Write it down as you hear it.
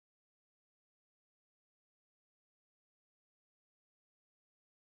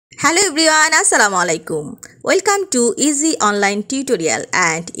Hello everyone, Assalamu alaikum. Welcome to Easy Online Tutorial,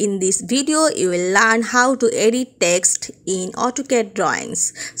 and in this video you will learn how to edit text in AutoCAD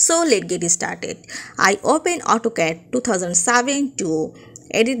drawings. So let's get started. I open AutoCAD 2007 to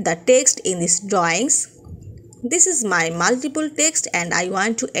edit the text in these drawings. This is my multiple text and I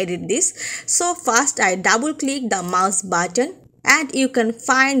want to edit this. So first I double click the mouse button and you can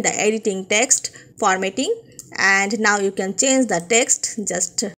find the editing text formatting, and now you can change the text.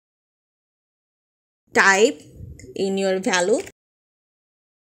 Just type in your value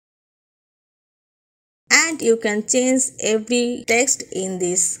and you can change every text in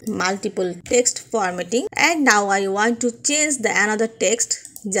this multiple text formatting. And now I want to change the another text.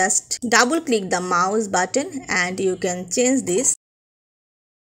 Just double click the mouse button and you can change this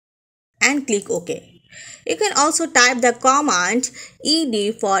and click OK. You can also type the command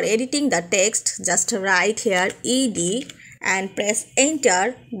ed for editing the text. Just write here ed and press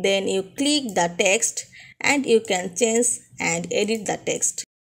enter, then you click the text and you can change and edit the text.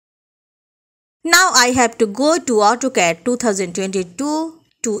 Now I have to go to AutoCAD 2022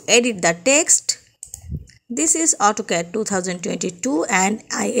 to edit the text. This is AutoCAD 2022 and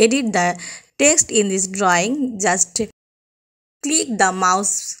I edit the text in this drawing. Just click the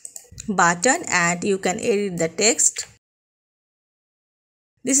mouse button and you can edit the text.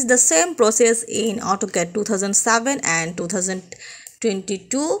 This is the same process in AutoCAD 2007 and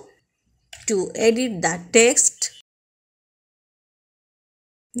 2022 to edit the text.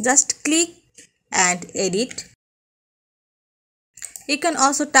 Just click and edit. You can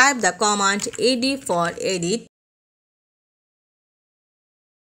also type the command ed for edit.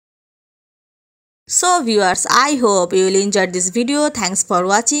 So viewers, I hope you will enjoy this video. Thanks for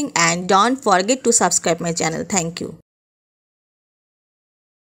watching and don't forget to subscribe my channel. Thank you.